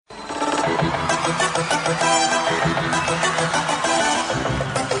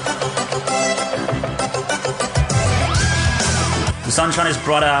sunshine is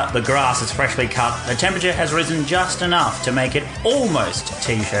brighter, the grass is freshly cut, the temperature has risen just enough to make it almost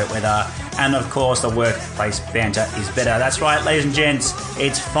t-shirt weather, and of course the workplace banter is better. That's right, ladies and gents,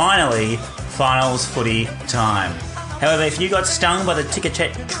 it's finally finals footy time. However, if you got stung by the ticker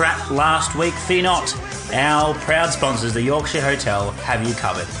trap last week, fear not. Our proud sponsors, the Yorkshire Hotel, have you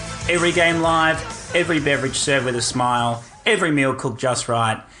covered. Every game live, every beverage served with a smile, every meal cooked just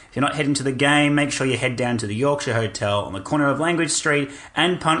right. If you're not heading to the game, make sure you head down to the Yorkshire Hotel on the corner of Language Street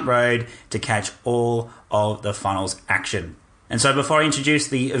and Punt Road to catch all of the finals action. And so before I introduce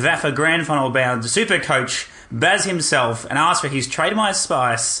the VAFA Grand Final bound super coach, Baz himself, and ask for his trademark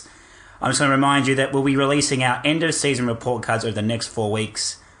spice, I'm just going to remind you that we'll be releasing our end-of-season report cards over the next 4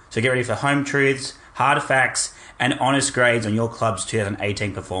 weeks. So get ready for home truths, hard facts, and honest grades on your club's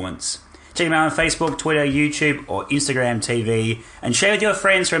 2018 performance. Check them out on Facebook, Twitter, YouTube, or Instagram TV, and share with your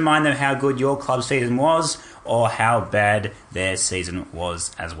friends to remind them how good your club's season was or how bad their season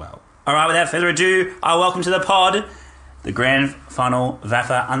was as well. All right, without further ado, I welcome to the pod the Grand Final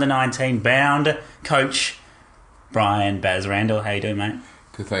VAFA Under-19 bound coach, Brian Baz Randall. How you doing, mate?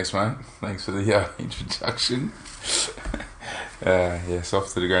 Good, thanks, mate. Thanks for the introduction. Yes,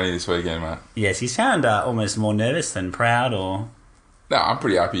 off to the granny this weekend, mate. Yes, you sound almost more nervous than proud, or... No, I'm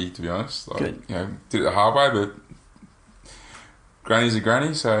pretty happy, to be honest. Good. Did it the hard way, but granny's a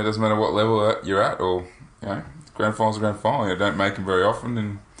granny, so it doesn't matter what level you're at, or, grand final's a grand final. You don't make them very often,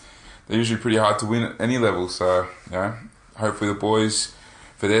 and they're usually pretty hard to win at any level, so, hopefully the boys,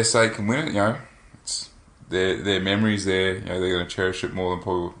 for their sake, can win it, It's their memories there, they're going to cherish it more than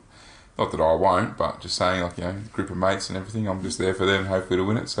probably, not that I won't, but just saying, group of mates and everything, I'm just there for them, hopefully to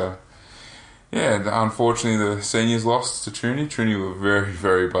win it, so... Yeah, unfortunately the seniors lost to Trinity. Trinity were very,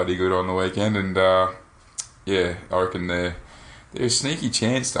 very bloody good on the weekend, and I reckon they're a sneaky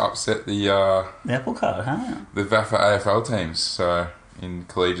chance to upset the apple cart, huh? The VAFA AFL teams. So in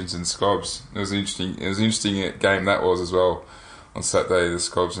Collegians and Scobs, it was an interesting game that was as well on Saturday, the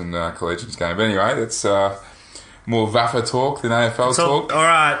Scobs and Collegians game. But anyway, that's more VAFA talk than AFL talk. All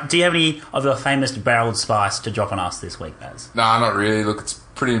right, do you have any of your famous barreled spice to drop on us this week, Baz? Nah, not really. Look, it's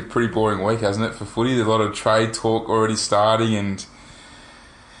pretty boring week, hasn't it, for footy? There's a lot of trade talk already starting, and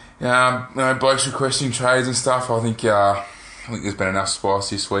blokes requesting trades and stuff. I think there's been enough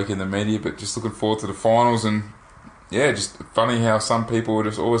spice this week in the media, but just looking forward to the finals, and just funny how some people are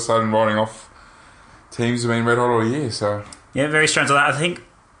just all of a sudden writing off teams who've been red hot all year. So very strange. I think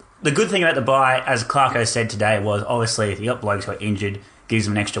the good thing about the bye, as Clarko said today, was obviously if you got blokes who are injured, gives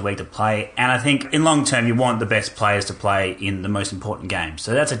them an extra week to play. And I think in long term, you want the best players to play in the most important games.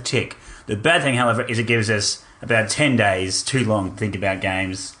 So that's a tick. The bad thing, however, is it gives us about 10 days too long to think about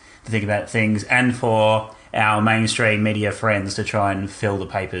games, to think about things, and for our mainstream media friends to try and fill the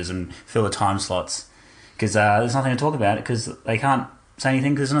papers and fill the time slots. Because there's nothing to talk about because they can't say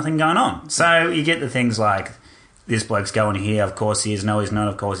anything because there's nothing going on. So you get the things like, this bloke's going here, of course he is, no he's not,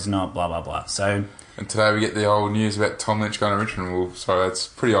 of course he's not, blah, blah, blah. So... And today we get the old news about Tom Lynch going to Richmond. Well, sorry, that's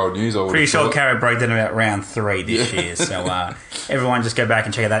pretty old news. Pretty sure Carrot broke down about round 3 this year. So everyone just go back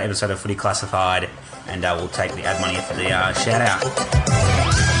and check out that episode of Footy Classified, and we'll take the ad money for the shout out.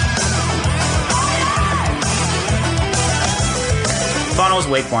 Finals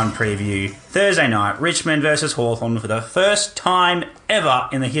Week 1 preview. Thursday night, Richmond versus Hawthorn for the first time ever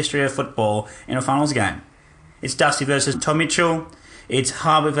in the history of football in a finals game. It's Dusty versus Tom Mitchell. It's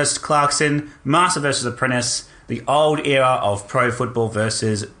Harbour versus Clarkson, Master versus Apprentice, the old era of pro football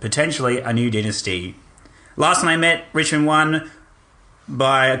versus potentially a new dynasty. Last time they met, Richmond won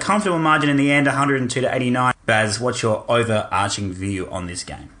by a comfortable margin in the end, 102-89. Baz, what's your overarching view on this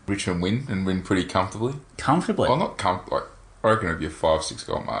game? Richmond win, and win pretty comfortably. Comfortably? Well, not comfortably. I reckon it'll be a 5-6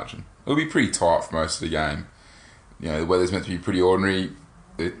 goal margin. It'll be pretty tight for most of the game. The weather's meant to be pretty ordinary.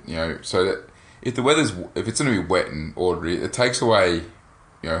 So that... If it's going to be wet and ordinary, it takes away,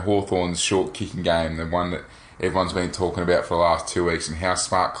 Hawthorn's short kicking game, the one that everyone's been talking about for the last 2 weeks, and how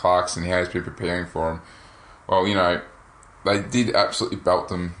smart Clarkson, how he's been preparing for him. Well, they did absolutely belt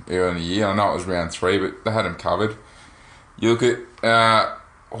them early in the year. I know it was round 3, but they had them covered. You look at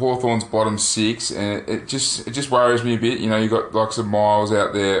Hawthorn's bottom 6, and it just worries me a bit. You got lots of Miles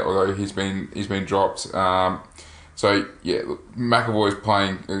out there, although he's been dropped. So look, McAvoy's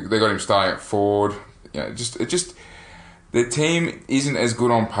playing. They got him starting at forward. The team isn't as good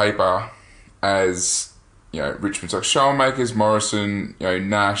on paper as Richmond's. Like Schoenmakers, Morrison,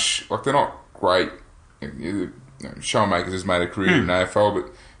 Nash. Like they're not great. Schoenmakers has made a career in AFL, but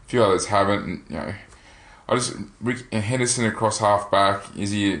a few others haven't. And Henderson across half back.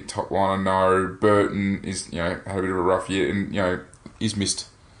 Is he a top line? No. Burton is had a bit of a rough year, and he's missed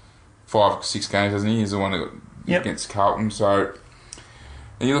 5 or 6 games, hasn't he? He's the one that got against Carlton. So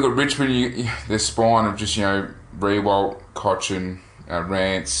And you look at Richmond, their spine of just, Rewalt, Cochin,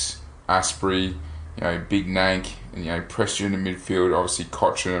 Rance, Asprey, Big Nank, and, Preston in the midfield, obviously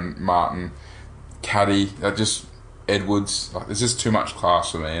Cochin and Martin, Caddy, just Edwards. Like, there's just too much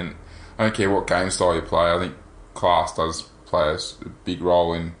class for me, and I don't care what game style you play. I think class does play a big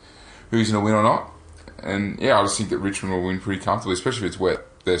role in who's going to win or not. And, I just think that Richmond will win pretty comfortably, especially if it's wet.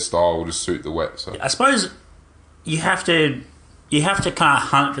 Their style will just suit the wet. So I suppose you have to kind of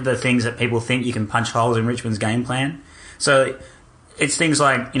hunt for the things that people think you can punch holes in Richmond's game plan. So it's things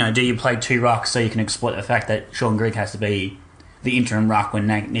like, do you play 2 rucks so you can exploit the fact that Sean Greig has to be the interim ruck when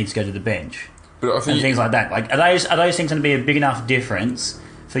Nank needs to go to the bench? But I think and things like that. Like, are those things going to be a big enough difference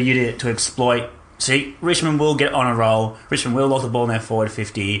for you to exploit? See, Richmond will get on a roll. Richmond will lock the ball in their forward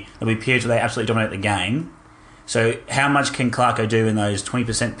 50. There'll be periods where they absolutely dominate the game. So how much can Clarko do in those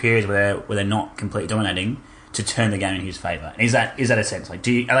 20% periods where they're not completely dominating to turn the game in his favour? Is that a sense? Like, are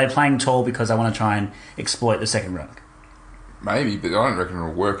they playing tall because they want to try and exploit the second ruck? Maybe, but I don't reckon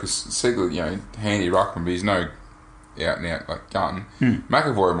it'll work. Because Segler, handy ruckman, but he's no out and out like gun.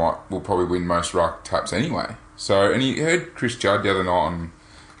 McAvoy will probably win most ruck taps anyway. So, and you heard Chris Judd the other night on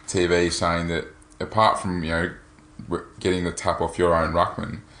TV saying that apart from getting the tap off your own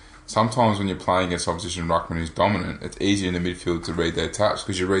ruckman, sometimes when you're playing against opposition ruckman who's dominant, it's easier in the midfield to read their taps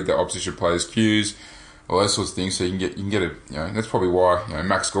because you read the opposition players' cues, all those sorts of things. So you can get a that's probably why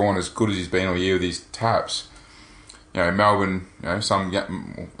Max Gawn, as good as he's been all year with his taps. Melbourne, there's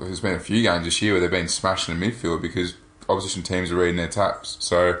been a few games this year where they've been smashing the midfield because opposition teams are reading their taps.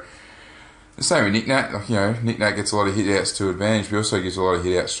 So the same with Nick Nat. Nick Nat gets a lot of hit outs to advantage, but also gives a lot of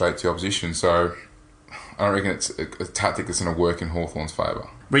hit outs straight to opposition. So I don't reckon it's a tactic that's going to work in Hawthorn's favour.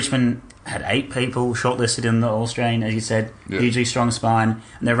 Richmond had 8 people shortlisted in the All-Australian, as you said, hugely strong spine,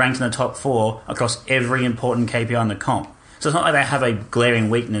 and they're ranked in the top 4 across every important KPI in the comp. So it's not like they have a glaring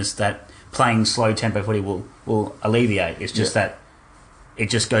weakness that playing slow tempo footy will alleviate. It's just that it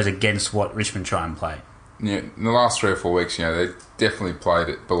just goes against what Richmond try and play. Yeah, in the last 3 or 4 weeks, they definitely played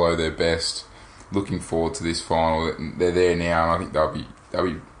it below their best. Looking forward to this final. They're there now, and I think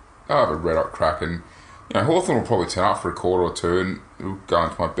they'll have a red hot crack. And Hawthorn will probably turn up for a quarter or 2, and we'll go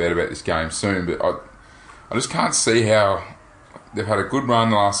into my bet about this game soon. But I just can't see how they've had a good run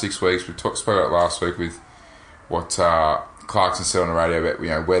the last 6 weeks. We spoke about last week with what Clarkson said on the radio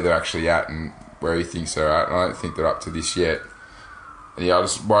about where they're actually at and where he thinks they're at. And I don't think they're up to this yet. And I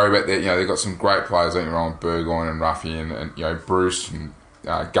just worry about that. They've got some great players, don't get me wrong, Burgoyne and Ruffy and Bruce and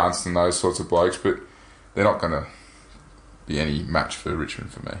Gunston, those sorts of blokes, but they're not going to be any match for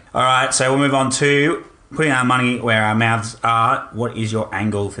Richmond for me. All right, so we'll move on to putting our money where our mouths are. What is your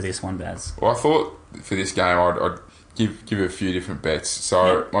angle for this one, Baz? Well, I thought for this game I'd give a few different bets.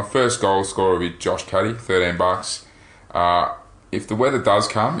 So my first goal scorer will be Josh Caddy, $13. If the weather does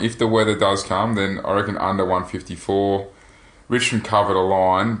come, then I reckon under 154. Richmond covered a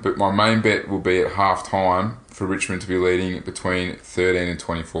line, but my main bet will be at half time for Richmond to be leading between 13 and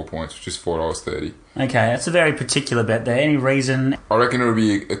 24 points, which is $4.30. Okay, that's a very particular bet there. Any reason? I reckon it'll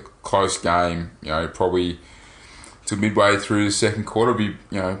be a close game. Probably to midway through the second quarter, it'll be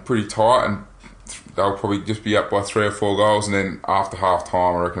pretty tight, and they'll probably just be up by 3 or 4 goals. And then after half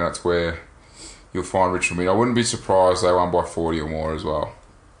time, I reckon that's where you'll find Richmond win. I wouldn't be surprised they won by 40 or more as well.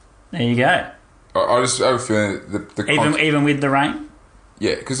 There you go. I just have a feeling even with the rain.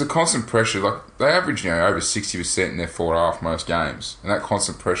 Yeah, because the constant pressure, like they average, over 60% in their forward half most games, and that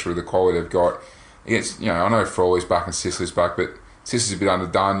constant pressure with the quality they've got against, I know Frawley's back and Sicily's back, but Sicily's a bit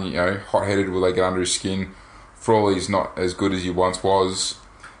underdone. Hot-headed, will they get under his skin? Frawley's not as good as he once was.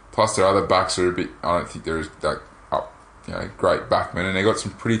 Plus, their other backs are a bit. I don't think they're as great backmen, and they've got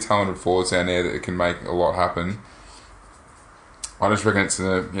some pretty talented forwards down there that can make a lot happen. I just reckon it's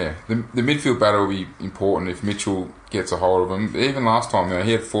the midfield battle will be important if Mitchell gets a hold of him. Even last time,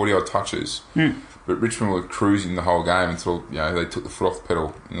 he had 40-odd touches, but Richmond were cruising the whole game until they took the foot off the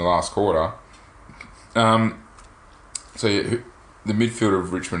pedal in the last quarter. The midfield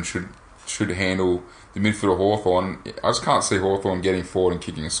of Richmond should handle the midfield of Hawthorn. I just can't see Hawthorn getting forward and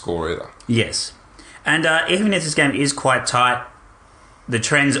kicking a score either. Yes, and even if this game is quite tight, the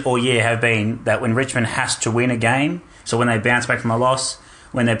trends all year have been that when Richmond has to win a game, so when they bounce back from a loss,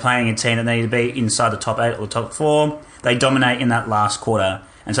 when they're playing a team that they need to be inside the top 8 or top 4, they dominate in that last quarter.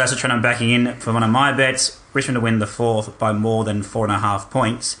 And so that's the trend I'm backing in for one of my bets, Richmond to win the 4th by more than 4.5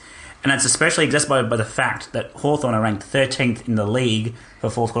 points. And that's especially exacerbated by the fact that Hawthorn are ranked 13th in the league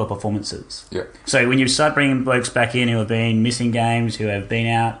for fourth quarter performances. Yeah. So when you start bringing blokes back in who have been missing games, who have been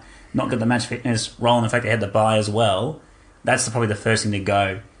out, not got the match fitness, rolling the fact they had the bye as well, that's probably the first thing to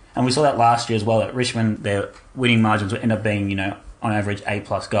go. And we saw that last year as well, at Richmond, their winning margins would end up being, on average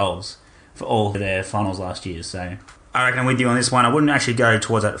 8+ goals for all their finals last year. So I reckon I'm with you on this one. I wouldn't actually go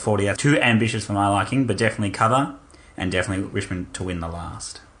towards that 40. That's too ambitious for my liking, but definitely cover and definitely Richmond to win the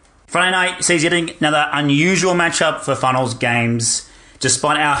last. Friday night sees yet another unusual matchup for finals games.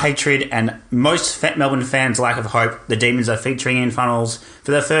 Despite our hatred and most Melbourne fans' lack of hope, the Demons are featuring in finals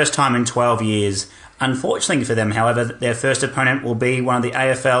for the first time in 12 years. Unfortunately for them, however, their first opponent will be one of the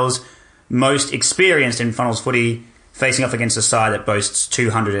AFL's most experienced in finals footy, facing off against a side that boasts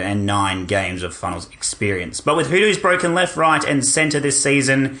 209 games of finals experience. But with hoodoos broken left, right and centre this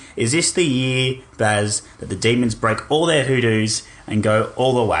season, is this the year, Baz, that the Demons break all their hoodoos and go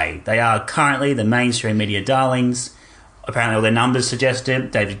all the way? They are currently the mainstream media darlings. Apparently all their numbers suggest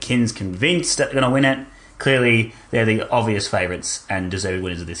it. David Kinn's convinced that they're going to win it. Clearly, they're the obvious favourites and deserved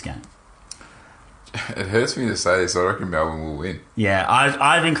winners of this game. It hurts me to say this. I reckon Melbourne will win. Yeah,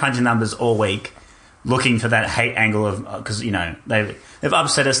 I've been crunching numbers all week, looking for that hate angle of because they've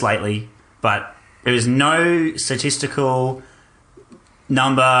upset us lately, but there is no statistical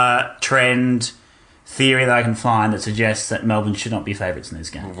number trend theory that I can find that suggests that Melbourne should not be favourites in this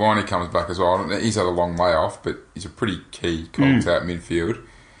game. Well, Viney comes back as well. He's had a long layoff, but he's a pretty key cog to that midfield.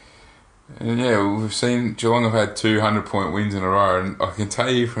 And yeah, we've seen Geelong have had 200-point wins in a row, and I can tell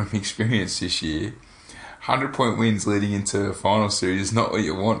you from experience this year, 100-point wins leading into a final series is not what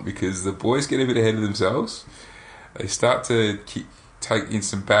you want, because the boys get a bit ahead of themselves. They start to take in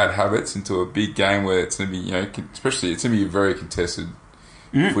some bad habits into a big game where it's going to be, especially it's going to be a very contested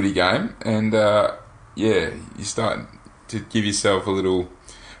footy game, and you start to give yourself a little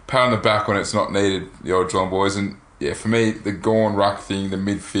pat on the back when it's not needed, the old Geelong boys. And yeah, for me, the Gawn ruck thing, the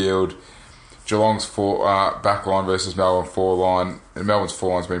midfield, Geelong's back line versus Melbourne four-line, and Melbourne's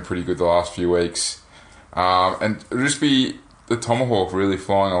four-line's been pretty good the last few weeks. And it'll just be the Tomahawk really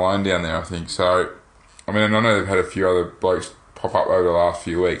flying alone down there, I think. So, I mean, I know they've had a few other blokes pop up over the last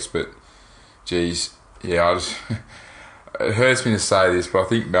few weeks, but, geez, yeah, it hurts me to say this, but I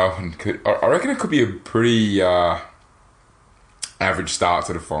think Melbourne I reckon it could be a pretty average start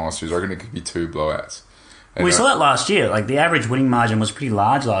to the final series. I reckon it could be 2 blowouts. And we saw that last year. Like, the average winning margin was pretty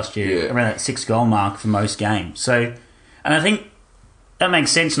large last year, around that 6-goal mark for most games. So, and I think that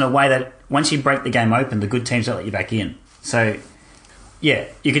makes sense in a way that once you break the game open, the good teams don't let you back in. So, yeah,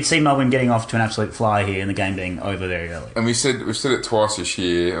 you could see Melbourne getting off to an absolute fly here and the game being over very early. And we've said it twice this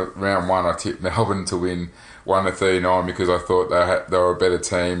year. Round 1, I tipped Melbourne to win 1-39 because I thought they were a better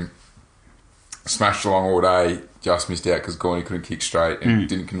team. Smashed along all day, just missed out because Gorney couldn't kick straight and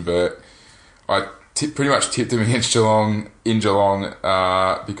didn't convert. I pretty much tipped them against Geelong in Geelong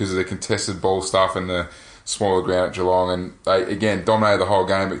because of the contested ball stuff and the smaller ground at Geelong, and they again dominated the whole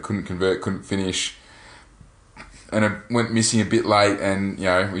game but couldn't convert, couldn't finish, and it went missing a bit late. And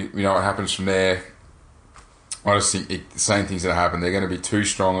we know what happens from there. I just think the same thing's going to happen. They're going to be too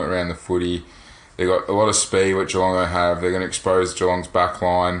strong around the footy. They've got a lot of speed, which Geelong don't have. They're going to expose Geelong's back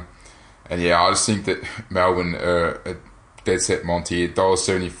line. And yeah, I just think that Melbourne are a dead set Monty.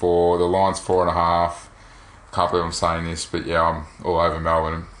 $1.74. The line's 4.5. Can't believe I'm saying this, but yeah, I'm all over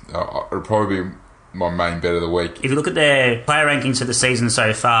Melbourne. It'll probably be my main bet of the week. If you look at their player rankings for the season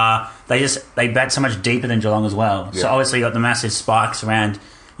so far, they bat so much deeper than Geelong as well. Yeah. So obviously you got the massive spikes around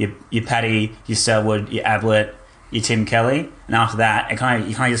your Paddy, your Selwood, your Ablett, your Tim Kelly, and after that, you kind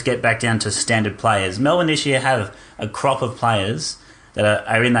of just get back down to standard players. Melbourne this year have a crop of players that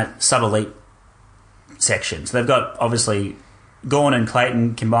are in that sub-elite section. So they've got, obviously, Gawn and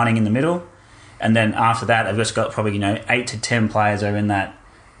Clayton combining in the middle, and then after that, they've just got probably 8 to 10 players are in that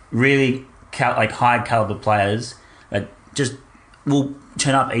really high caliber players that just will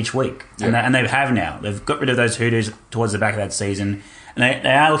turn up each week, and they have now. They've got rid of those hoodoos towards the back of that season. And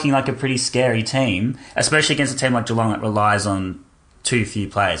they are looking like a pretty scary team, especially against a team like Geelong that relies on too few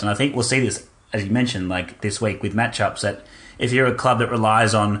players. And I think we'll see this, as you mentioned, like this week with matchups, that if you're a club that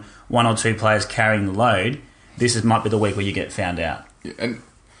relies on 1 or 2 players carrying the load, might be the week where you get found out. Yeah, and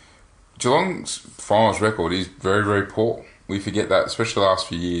Geelong's finals record is very, very poor. We forget that, especially the last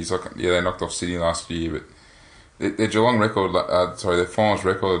few years. They knocked off Sydney last year, but their Geelong record, their finals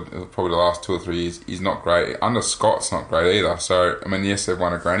record, probably the last 2 or 3 years, is not great. Under Scott's not great either. So, I mean, yes, they've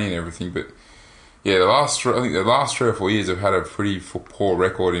won a granny and everything, but yeah, the last 3 or 4 years have had a pretty poor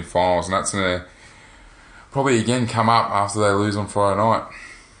record in finals, and that's going to probably again come up after they lose on Friday night.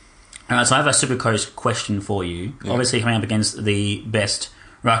 Alright, so I have a super close question for you. Yeah. Obviously, coming up against the best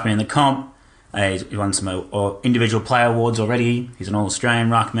ruckman in the comp, he's won some individual player awards already. He's an All-Australian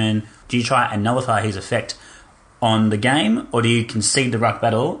ruckman. Do you try and nullify his effect on the game, or do you concede the ruck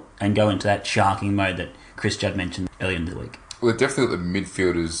battle and go into that sharking mode that Chris Judd mentioned earlier in the week? Well, they've definitely got the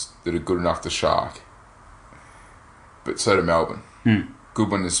midfielders that are good enough to shark, but so do Melbourne.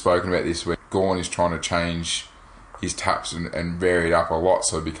 Goodwin has spoken about this where Gawn is trying to change his taps and vary it up a lot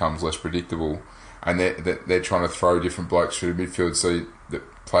so it becomes less predictable. And they're trying to throw different blokes through the midfield so that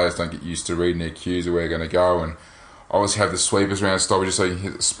players don't get used to reading their cues of where they're going to go. And obviously have the sweepers around stoppages so you can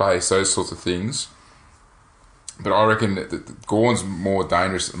hit the space, those sorts of things. But I reckon that Gawn's more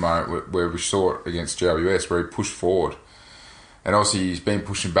dangerous at the moment where we saw it against GWS where he pushed forward. And obviously he's been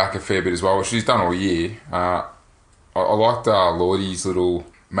pushing back a fair bit as well, which he's done all year. I liked Lloydie's little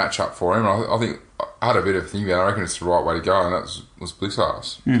match-up for him. I think I had a bit of a think about it. I reckon it's the right way to go, and that was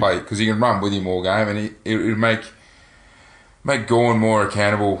Blissar's play. Because he can run with him all game, and it would make Gawn more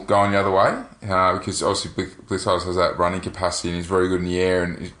accountable going the other way. Because obviously Blissar's has that running capacity, and he's very good in the air,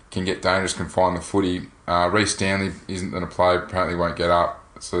 and he can get dangerous, can find the footy. Reece Stanley isn't going to play, apparently won't get up,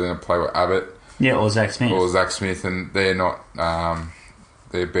 so they're going to play with Abbott. Yeah, or Zach Smith. And they're not...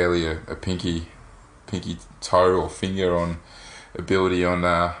 they're barely a pinky toe or finger on ability on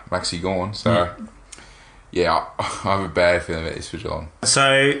Maxi Gawn. So, yeah, I have a bad feeling about this for Geelong.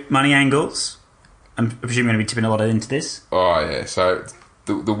 So, money angles. I'm presuming you're going to be tipping a lot into this. Oh, yeah. So,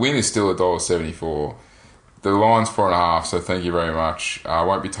 the win is still $1.74. The line's 4.5, so thank you very much. I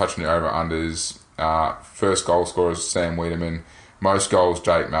won't be touching the over-unders. First goal scorer is Sam Wiedemann. Most goals,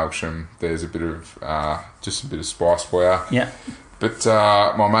 Jake Malcolm. There's a bit of just a bit of spice for you. Yeah. But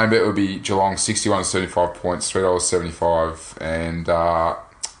my main bet would be Geelong 61 to 75 points, $3.75, and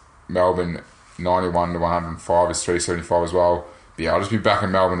Melbourne 91 to 105 is $3.75 as well. But yeah, I'll just be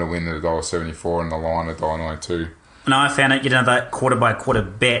backing Melbourne to win at $1.74 and the line at $1.92. And I found out yet another quarter by quarter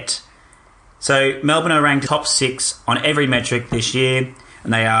bet. So Melbourne are ranked top 6 on every metric this year,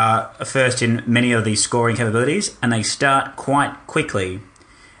 and they are first in many of these scoring capabilities, and they start quite quickly.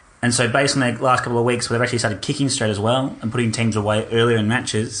 And so based on their last couple of weeks where they've actually started kicking straight as well and putting teams away earlier in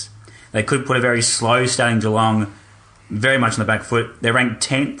matches, they could put a very slow starting Geelong very much on the back foot. They're ranked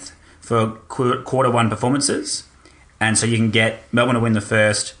 10th for quarter one performances. And so you can get Melbourne to win the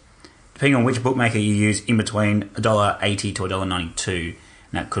first, depending on which bookmaker you use, in between $1.80 to $1.92. And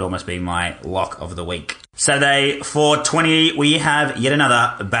that could almost be my lock of the week. Saturday, 4:20, we have yet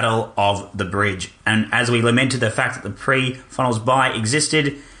another Battle of the Bridge. And as we lamented the fact that the pre-finals bye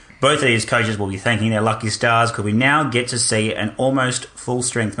existed, both of these coaches will be thanking their lucky stars because we now get to see an almost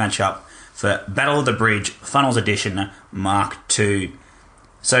full-strength matchup for Battle of the Bridge Funnels Edition Mark II.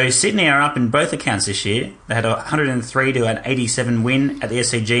 So Sydney are up in both accounts this year. They had a 103 to an 87 win at the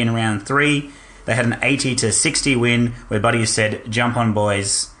SCG in round 3. They had an 80 to 60 win where Buddy said, "Jump on,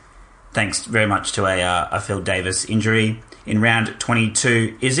 boys," thanks very much to a Phil Davis injury. In round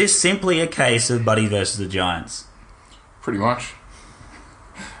 22, is this simply a case of Buddy versus the Giants? Pretty much.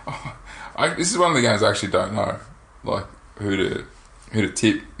 This is one of the games I actually don't know, like who to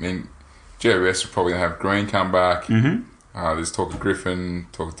tip. I mean, GWS are probably going to have Green come back. Mm-hmm. There's talk of Griffin,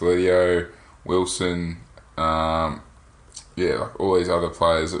 talk of Deledio, Wilson, like all these other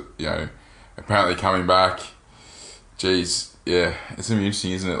players that, apparently coming back. Geez, yeah, it's going to be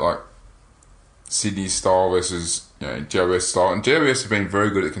interesting, isn't it? Like Sydney's style versus GWS style, and GWS have been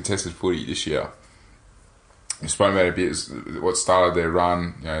very good at contested footy this year. We spoke about it a bit. What started their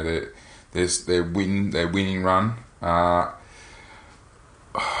run, their winning run.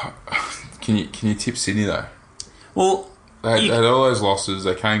 Can you tip Sydney though? Well, they had all those losses.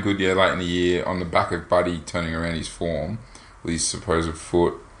 They came good late in the year on the back of Buddy turning around his form with his supposed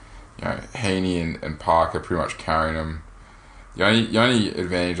foot. Heaney and Parker pretty much carrying them. The only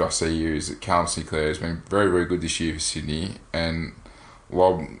advantage I see here is that Callum Sinclair has been very, very good this year for Sydney, and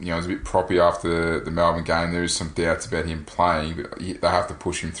while it was a bit proppy after the Melbourne game, there is some doubts about him playing, but they have to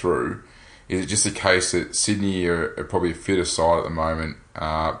push him through. Is it just a case that Sydney are probably a fitter side at the moment,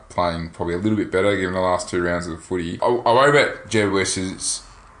 playing probably a little bit better given the last 2 rounds of the footy? I worry about GWS's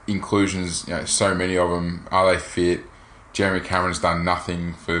inclusions, so many of them. Are they fit? Jeremy Cameron's done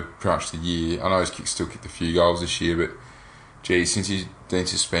nothing for pretty much the year. I know he's still kicked a few goals this year, but since he's been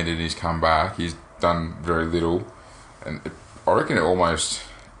suspended and he's come back, he's done very little. And I reckon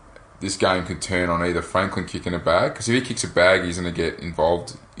this game could turn on either Franklin kicking a bag, because if he kicks a bag, he's going to get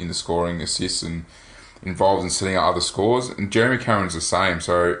involved in the scoring assists and involved in setting up other scores. And Jeremy Cameron's the same.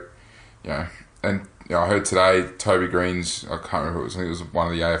 So, I heard today Toby Green's, I can't remember, I think it was one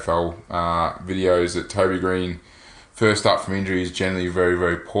of the AFL videos, that Toby Green, first up from injury, is generally very,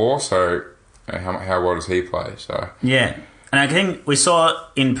 very poor. So, how well does he play? So yeah. And I think we saw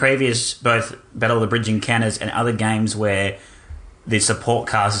in previous both Battle of the Bridge encounters and other games where the support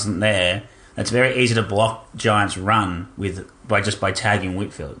cast isn't there, it's very easy to block Giants' run by tagging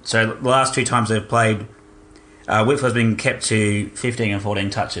Whitfield. So the last 2 times they've played, Whitfield's been kept to 15 and 14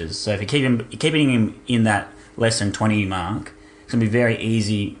 touches. So if you're keeping him in that less than 20 mark, he's it's going to be very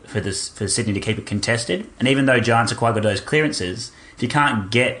easy for Sydney to keep it contested. And even though Giants are quite good at those clearances, if you can't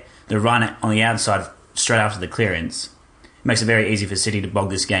get the run on the outside straight after the clearance, it makes it very easy for City to bog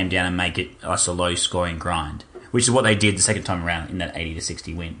this game down and make it a low-scoring grind, which is what they did the second time around in that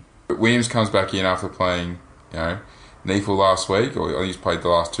 80-60 win. But Williams comes back in after playing, Neefel last week, or I think he's played the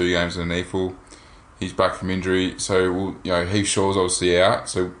last 2 games in Neefel. He's back from injury, so Heath Shaw's obviously out.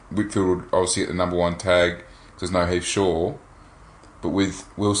 So Whitfield would obviously get the number 1 tag because there's no Heath Shaw. But with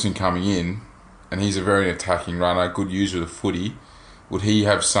Wilson coming in, and he's a very attacking runner, good user of the footy, would he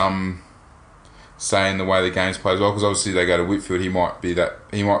have some say in the way the game's played as well? Because obviously they go to Whitfield, he might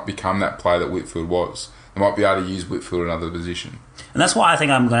become that player that Whitfield was. They might be able to use Whitfield in another position. And that's why I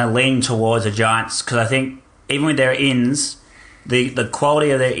think I'm going to lean towards the Giants, because I think even with their ins, the quality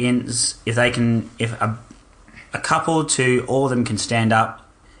of their ins, if a couple to all of them can stand up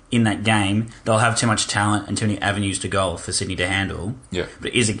in that game, they'll have too much talent and too many avenues to goal for Sydney to handle. Yeah.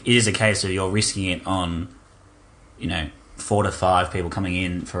 But it is a case of you're risking it on, 4 to 5 people coming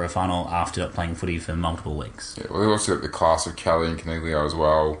in for a final after playing footy for multiple weeks. Yeah, well, they've also got the class of Kelly and Caniglio as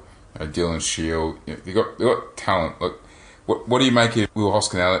well. Dylan Shield. They've got talent. Look, what do you make of Will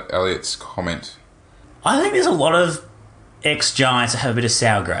Hoskin-Elliott's comment? I think there's a lot of ex-Giants that have a bit of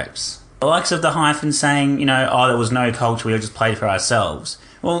sour grapes. The likes of the hyphen saying, there was no culture, we all just played for ourselves.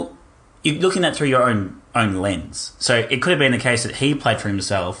 Well, you're looking at through your own lens. So it could have been the case that he played for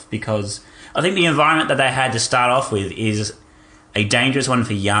himself, because I think the environment that they had to start off with is a dangerous one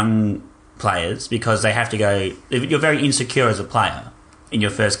for young players, because they have to go... You're very insecure as a player in your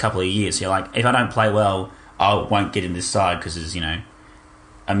first couple of years. So you're like, if I don't play well, I won't get in this side because there's,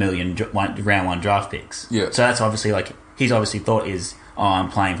 a million round 1 draft picks. Yeah. So that's obviously he's obviously thought is, I'm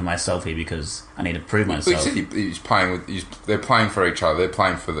playing for myself here because I need to prove myself. He said he's playing with. They're playing for each other. They're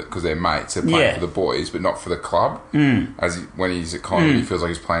playing because they're mates. They're playing for the boys, but not for the club. When he's at Collingwood, he feels like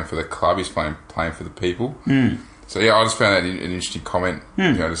he's playing for the club. He's playing for the people. So yeah, I just found that an interesting comment.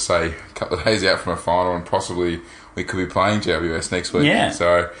 To say a couple of days out from a final, and possibly we could be playing JWS next week. Yeah.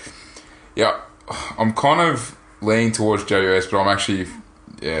 So yeah, I'm kind of leaning towards JWS, but I'm actually.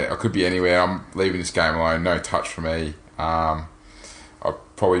 Yeah, I could be anywhere. I'm leaving this game alone. No touch for me. I'll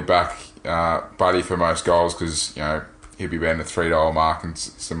probably back Buddy for most goals because he'll be around the $3 mark and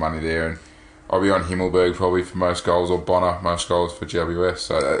some money there. And I'll be on Himmelberg probably for most goals, or Bonner most goals for GWS.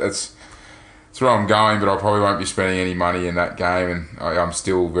 So that's where I'm going. But I probably won't be spending any money in that game, and I'm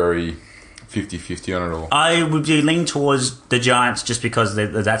still very 50-50 on it all. I would be leaning towards the Giants just because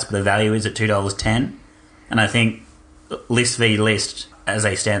that's what the value is at $2.10, and I think list v list, as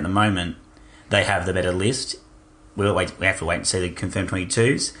they stand at the moment, they have the better list. We have to wait and see the confirmed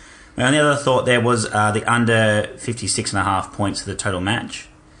 22s. My only other thought there was the under 56.5 points for the total match.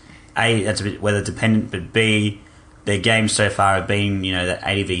 A, that's a bit weather dependent, but B, their games so far have been, that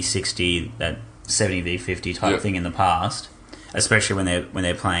 80v60, that 70v50 type thing in the past, especially when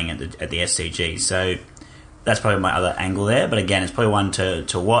they're playing at the SCG. So that's probably my other angle there. But again, it's probably one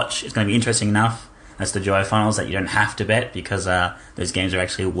to watch. It's going to be interesting enough. That's the Joy Finals that you don't have to bet, because those games are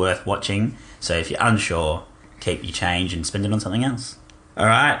actually worth watching. So if you're unsure, keep your change and spend it on something else. All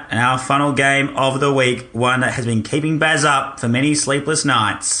right, and our final game of the week, one that has been keeping Baz up for many sleepless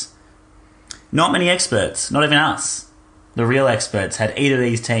nights. Not many experts, not even us, the real experts, had either of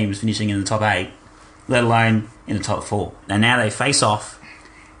these teams finishing in the top 8, let alone in the top 4. And now they face off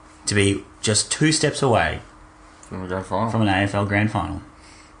to be just 2 steps away from a grand final, from an AFL grand final.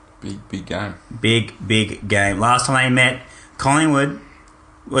 Big game. Big game. Last time they met, Collingwood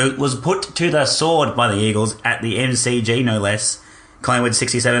was put to the sword by the Eagles at the MCG, no less. Collingwood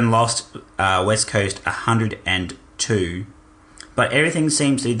 67 lost West Coast 102. But everything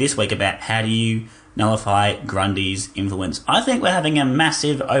seems to be this week about how do you nullify Grundy's influence. I think we're having a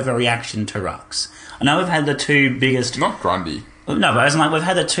massive overreaction to rucks. I know we've had the 2 biggest... Not Grundy. No, but we've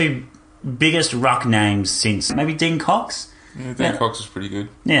had the 2 biggest ruck names since maybe Dean Cox. Yeah, Dean Cox is pretty good.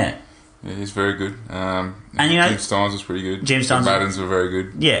 Yeah. Yeah, he's very good. And Jim Steins was pretty good. Jim Steins. The Maddens were very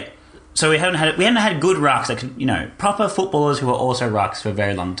good. Yeah. So we haven't had good rucks that could, proper footballers who are also rucks for a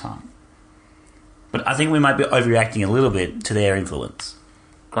very long time. But I think we might be overreacting a little bit to their influence.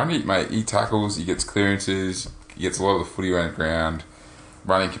 Grundy, mate, he tackles, he gets clearances, he gets a lot of the footy around the ground.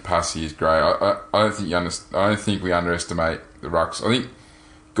 Running capacity is great. I don't think we underestimate the rucks. I think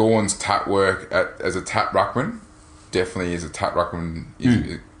Gawn's tap work as a tap ruckman definitely is a tap ruckman.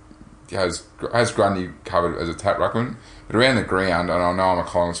 Has Grundy covered as a tap ruckman, but around the ground, and I know I'm a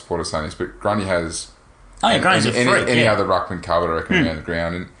Collingwood supporter saying this, but Grundy has Grundy's a freak, any other ruckman covered, I reckon, around the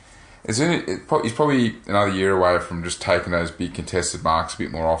ground, and he's probably another year away from just taking those big contested marks a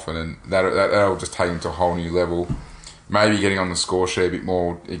bit more often, and that'll just take him to a whole new level. maybe getting on the score sheet a bit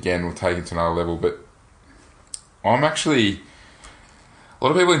more, again, will take it to another level. But I'm actually... A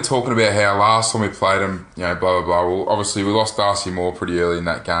lot of people have been talking about how last time we played them, blah, blah, blah. Well, obviously, we lost Darcy Moore pretty early in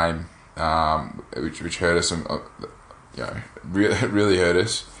that game, which hurt us, and really hurt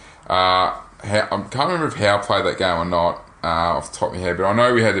us. I can't remember if Howe played that game or not, off the top of my head, but I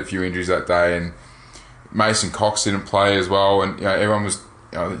know we had a few injuries that day, and Mason Cox didn't play as well, and everyone was...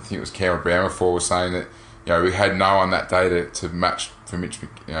 I think it was Cameron Brown before was saying that we had no one that day to match for for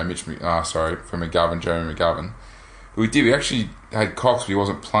McGovern, Jeremy McGovern. But we did. We actually had Cox, but he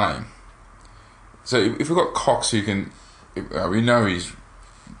wasn't playing. So if we've got Cox who can... we know his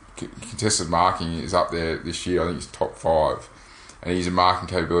contested marking is up there this year. I think he's top 5. And he's a marking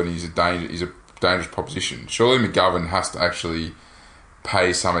capability. He's a dangerous proposition. Surely McGovern has to actually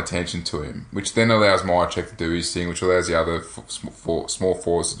pay some attention to him, which then allows Myercheck to do his thing, which allows the other small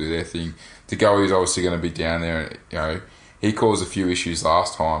forwards to do their thing. To go, he's obviously going to be down there. He caused a few issues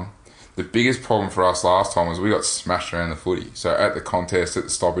last time. The biggest problem for us last time was we got smashed around the footy. So at the contest, at the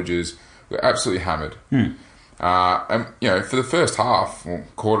stoppages, we were absolutely hammered. And for the first half, or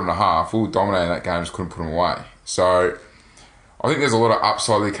quarter and a half, we were dominating that game, just couldn't put them away. So I think there's a lot of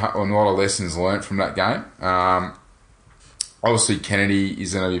upside and a lot of lessons learnt from that game. Obviously, Kennedy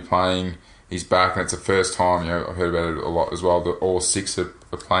is going to be playing. He's back, and it's the first time, I've heard about it a lot as well, that all 6 are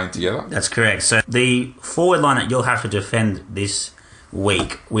playing together. That's correct. So the forward line that you'll have to defend this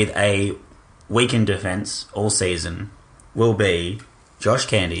week with a weakened defence all season will be Josh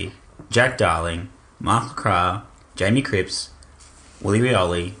Candy, Jack Darling, Mark LeCras, Jamie Cripps, Willie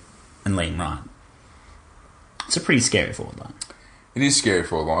Rioli, and Liam Ryan. It's a pretty scary forward line. It is scary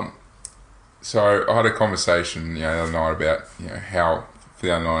forward line. So I had a conversation, the other night about how for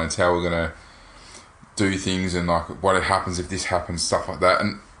the under-19s how we're going to do things and like what happens if this happens, stuff like that.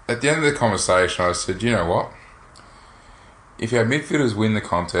 And at the end of the conversation, I said, you know what? If our midfielders win the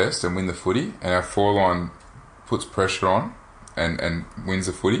contest and win the footy, and our forward line puts pressure on and wins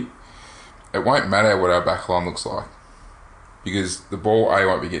the footy, it won't matter what our back line looks like, because the ball A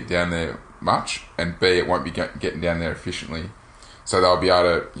won't be getting down there much, and B it won't be getting down there efficiently. So they'll be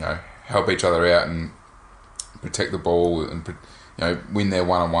able to help each other out and protect the ball and win their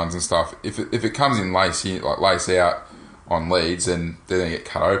one-on-ones and stuff. If it comes in lace out on leads, then they're going to get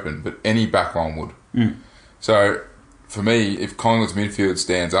cut open. But any back line would. So for me, if Collingwood's midfield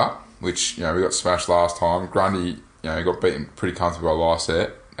stands up, which we got smashed last time, Grundy got beaten pretty comfortably by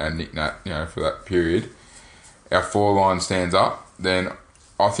Lycett and Nick Nat for that period. Our forward line stands up, then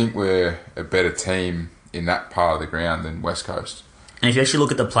I think we're a better team in that part of the ground than West Coast. And if you actually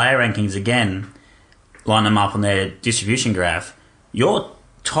look at the player rankings again, line them up on their distribution graph, your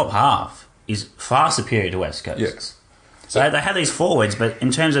top half is far superior to West Coast. Yes. So they have these forwards, but in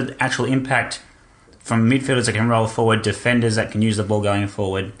terms of actual impact from midfielders that can roll forward, defenders that can use the ball going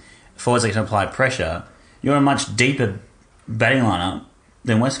forward, forwards that can apply pressure, you're a much deeper batting lineup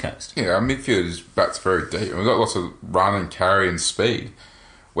than West Coast. Yeah, our midfield bats very deep. We've got lots of run and carry and speed.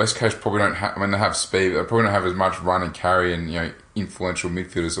 West Coast probably don't have... they have speed, but they probably don't have as much run and carry and, influential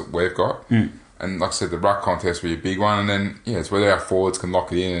midfielders that we've got. And like I said, the ruck contest will be a big one. And then, it's whether our forwards can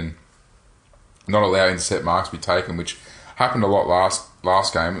lock it in and not allow intercept marks to be taken, which happened a lot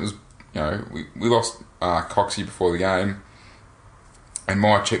last game. It was, we lost Coxie before the game, and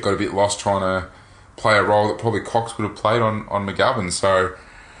Myercheck got a bit lost trying to play a role that probably Cox would have played on McGovern. So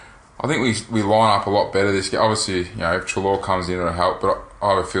I think we line up a lot better this game. Obviously, if Treloar comes in, it'll help, but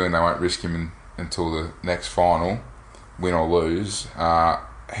I have a feeling they won't risk him until the next final, win or lose.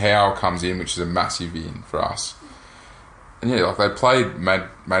 Howe comes in, which is a massive in for us. And they played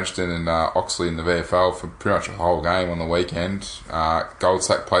Madston and Oxley in the VFL for pretty much the whole game on the weekend.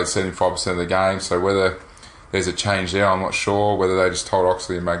 Goldsack played 75% of the game, so whether there's a change there, I'm not sure. Whether they just told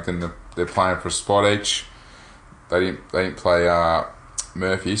Oxley and Magden that they're playing for a spot each. They didn't play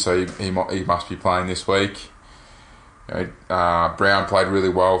Murphy, so he must be playing this week. Brown played really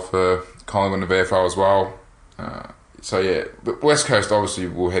well for Collingwood in the VFL as well. But West Coast obviously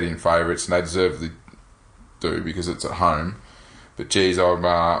will head in favourites, and they deservedly do because it's at home. But geez,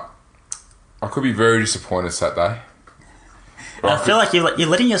 I could be very disappointed Saturday. I feel like you're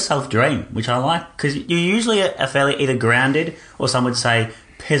letting yourself dream, which I like, because you're usually a fairly either grounded or some would say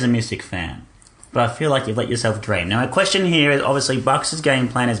pessimistic fan. But I feel like you've let yourself dream. Now, my question here is obviously Bucks' game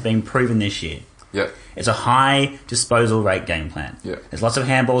plan has been proven this year. Yeah. It's a high disposal rate game plan. Yeah. There's lots of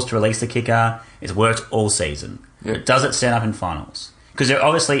handballs to release the kicker. It's worked all season. Yeah. But does it stand up in finals? Because there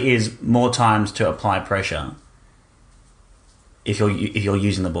obviously is more times to apply pressure if you're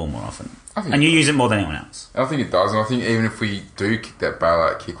using the ball more often. And you use it more than anyone else. I think it does, and I think even if we do kick that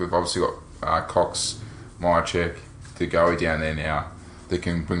bailout kick, we've obviously got Cox, Myercheck, the goey down there now that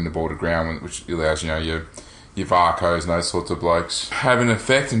can bring the ball to ground, which allows, your Varcos and those sorts of blokes have an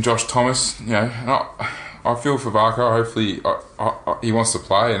effect. And Josh Thomas, I feel for Varco. Hopefully he wants to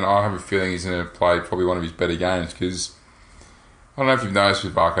play, and I have a feeling he's going to play probably one of his better games, because I don't know if you've noticed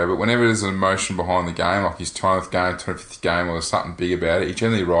with Varco, but whenever there's an emotion behind the game, like his 20th game, 25th game, or there's something big about it, he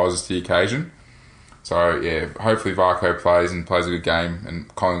generally rises to the occasion. So, yeah, hopefully Varco plays a good game,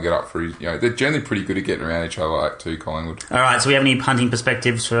 and Collingwood get up for his... they're generally pretty good at getting around each other like too, Collingwood. All right, so we have any punting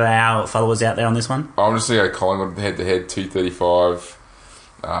perspectives for our followers out there on this one? I'm just going to go Collingwood head-to-head, 235.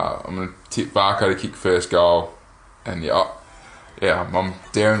 I'm going to tip Varco to kick first goal. And, I'm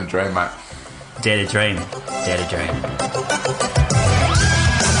daring to dream, mate. Dare to dream. Dare to dream.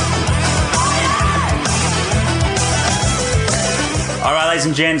 All right, ladies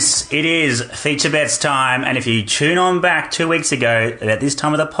and gents, it is feature bets time, and if you tune on back 2 weeks ago, at this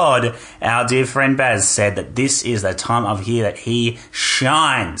time of the pod, our dear friend Baz said that this is the time of year that he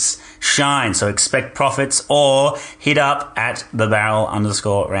shines. So expect profits, or hit up at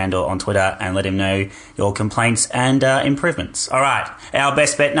 @thebarrel_Randall on Twitter and let him know your complaints and improvements. All right, our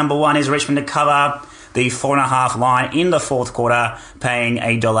best bet number 1 is Richmond to cover the 4.5 line in the fourth quarter, paying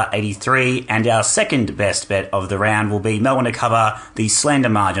 $1.83. And our second best bet of the round will be Melbourne to cover the slender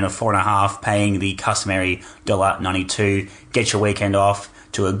margin of 4.5, paying the customary $1.92. Get your weekend off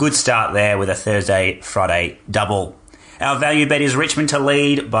to a good start there with a Thursday-Friday double. Our value bet is Richmond to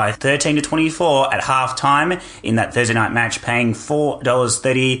lead by 13 to 24 at half-time in that Thursday night match, paying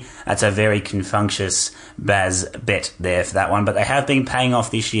 $4.30. That's a very confunctious Baz bet there for that one, but they have been paying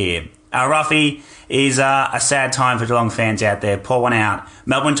off this year. Our roughie is a sad time for Geelong fans out there. Pour one out.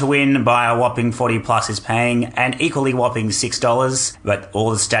 Melbourne to win by a whopping 40 plus is paying an equally whopping $6, but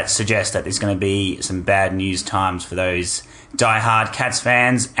all the stats suggest that there's going to be some bad news times for those die-hard Cats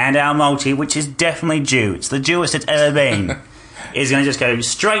fans, and our multi, which is definitely due. It's the dewest it's ever been. Is going to just go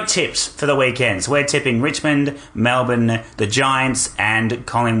straight tips for the weekend. So we're tipping Richmond, Melbourne, the Giants, and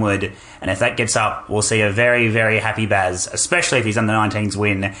Collingwood. And if that gets up, we'll see a very, very happy Baz, especially if his under-19s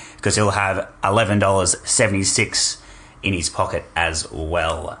win, because he'll have $11.76 in his pocket as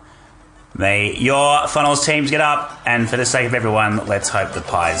well. May your funnels teams get up, and for the sake of everyone, let's hope the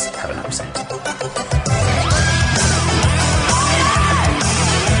Pies have an upset.